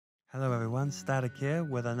Hello everyone, Static here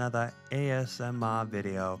with another ASMR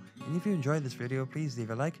video. And if you enjoyed this video, please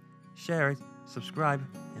leave a like, share it, subscribe,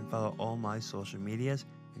 and follow all my social medias.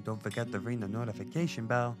 And don't forget to ring the notification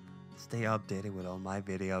bell to stay updated with all my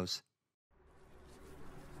videos.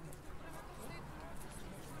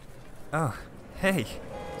 Oh, hey,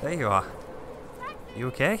 there you are. You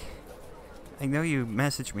okay? I know you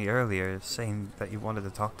messaged me earlier saying that you wanted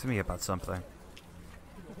to talk to me about something.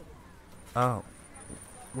 Oh.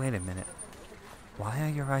 Wait a minute. Why are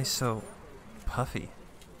your eyes so puffy?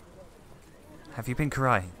 Have you been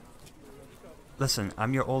crying? Listen,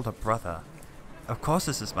 I'm your older brother. Of course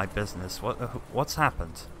this is my business. What's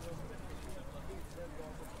happened?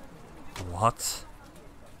 What?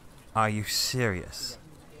 Are you serious?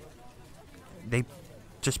 They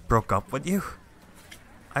just broke up with you?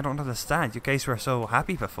 I don't understand. You guys were so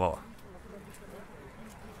happy before.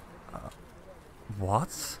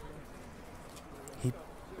 What?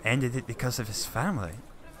 Ended it because of his family.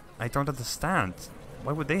 I don't understand.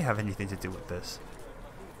 Why would they have anything to do with this?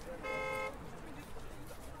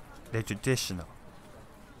 They're traditional.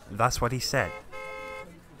 That's what he said.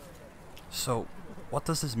 So, what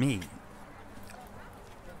does this mean?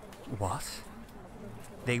 What?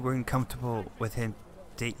 They weren't comfortable with him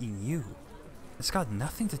dating you. It's got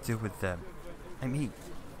nothing to do with them. I mean,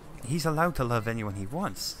 he's allowed to love anyone he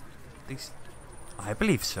wants. At least, I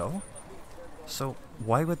believe so. So,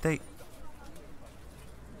 why would they...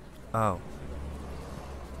 Oh.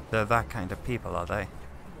 They're that kind of people, are they?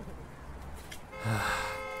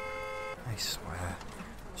 I swear.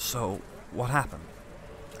 So, what happened?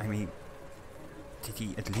 I mean, did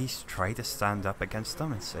he at least try to stand up against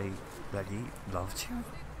them and say that he loved you?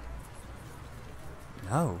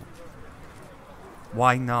 No.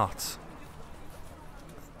 Why not?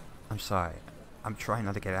 I'm sorry. I'm trying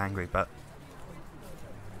not to get angry, but...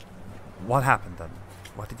 What happened then?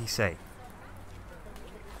 What did he say?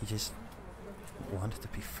 He just wanted to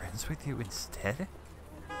be friends with you instead?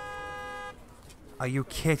 Are you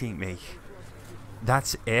kidding me?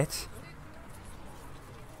 That's it?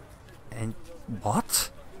 And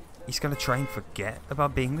what? He's gonna try and forget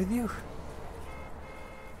about being with you?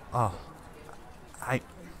 Oh,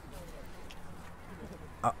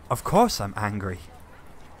 of course I'm angry.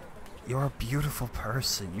 You're a beautiful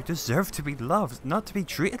person. You deserve to be loved, not to be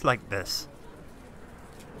treated like this.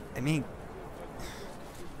 I mean...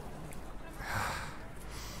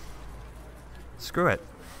 Screw it.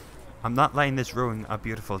 I'm not letting this ruin a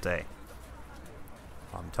beautiful day.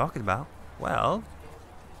 What I'm talking about? Well,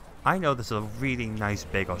 I know there's a really nice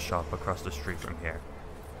bagel shop across the street from here.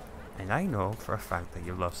 And I know for a fact that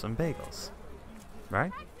you love some bagels.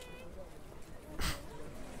 Right?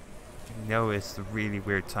 I know it's a really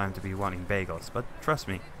weird time to be wanting bagels, but trust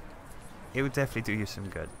me, it would definitely do you some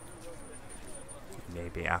good.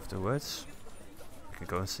 Maybe afterwards, we could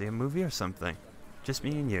go and see a movie or something. Just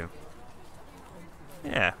me and you.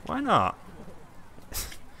 Yeah, why not?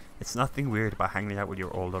 It's nothing weird about hanging out with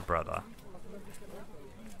your older brother.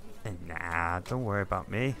 And nah, don't worry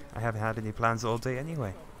about me. I haven't had any plans all day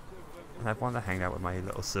anyway. And I want to hang out with my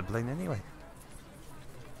little sibling anyway.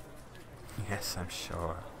 Yes, I'm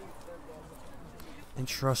sure. And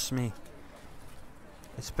trust me,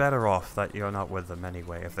 it's better off that you're not with them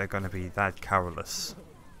anyway if they're going to be that cowardless.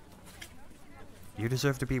 You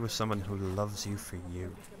deserve to be with someone who loves you for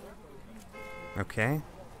you. Okay?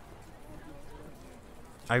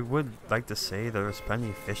 I would like to say there's plenty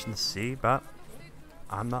of fish in the sea, but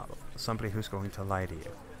I'm not somebody who's going to lie to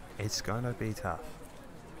you. It's going to be tough.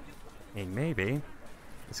 And maybe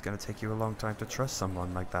it's going to take you a long time to trust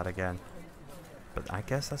someone like that again. But I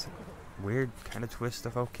guess that's a weird kind of twist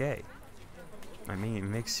of okay. I mean, it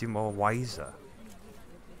makes you more wiser.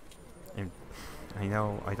 And I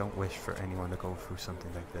know I don't wish for anyone to go through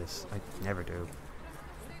something like this. I never do.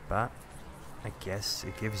 But I guess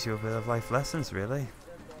it gives you a bit of life lessons, really.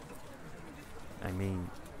 I mean,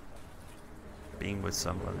 being with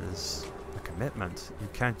someone is a commitment. You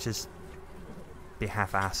can't just be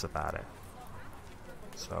half-assed about it.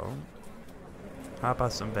 So, how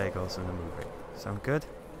about some bagels in the movie? Sound good?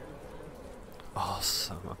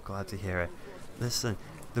 Awesome, I'm glad to hear it. Listen,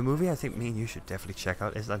 the movie I think me and you should definitely check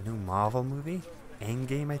out is that new Marvel movie,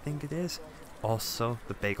 Endgame I think it is. Also,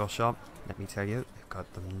 the bagel shop, let me tell you, they've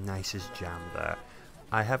got the nicest jam there.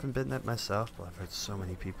 I haven't been there myself, but I've heard so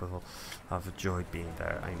many people have enjoyed being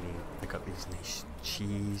there. I mean, they got these nice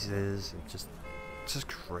cheeses and just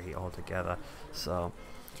great altogether. So,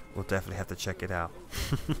 we'll definitely have to check it out.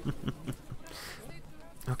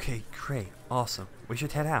 Okay, great, awesome. We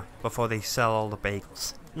should head out before they sell all the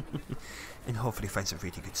bagels. and hopefully find some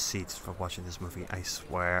really good seats for watching this movie. I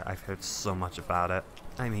swear, I've heard so much about it.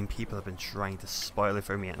 I mean, people have been trying to spoil it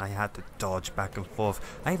for me, and I had to dodge back and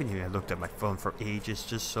forth. I haven't even looked at my phone for ages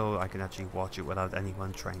just so I can actually watch it without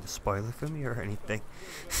anyone trying to spoil it for me or anything.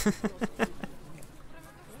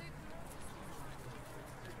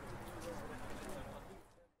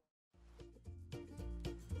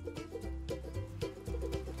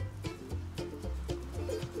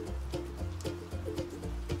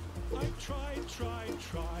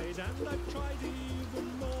 Tried, and I've tried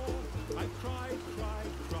even more. I've cried,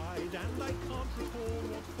 and I can't recall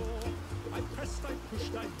what for. I pressed, I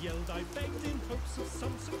pushed, I yelled, I begged in hopes of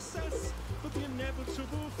some success. But the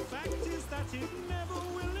inevitable fact is that it never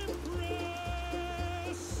will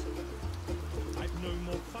impress. I've no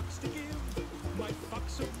more fucks to give, my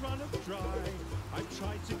fucks have run up dry. I've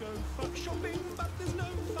tried to go fuck shopping, but there's no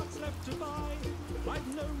fucks left to buy.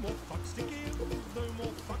 I've no more fucks to give, no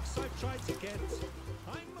more fucks I've tried to get.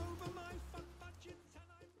 I'm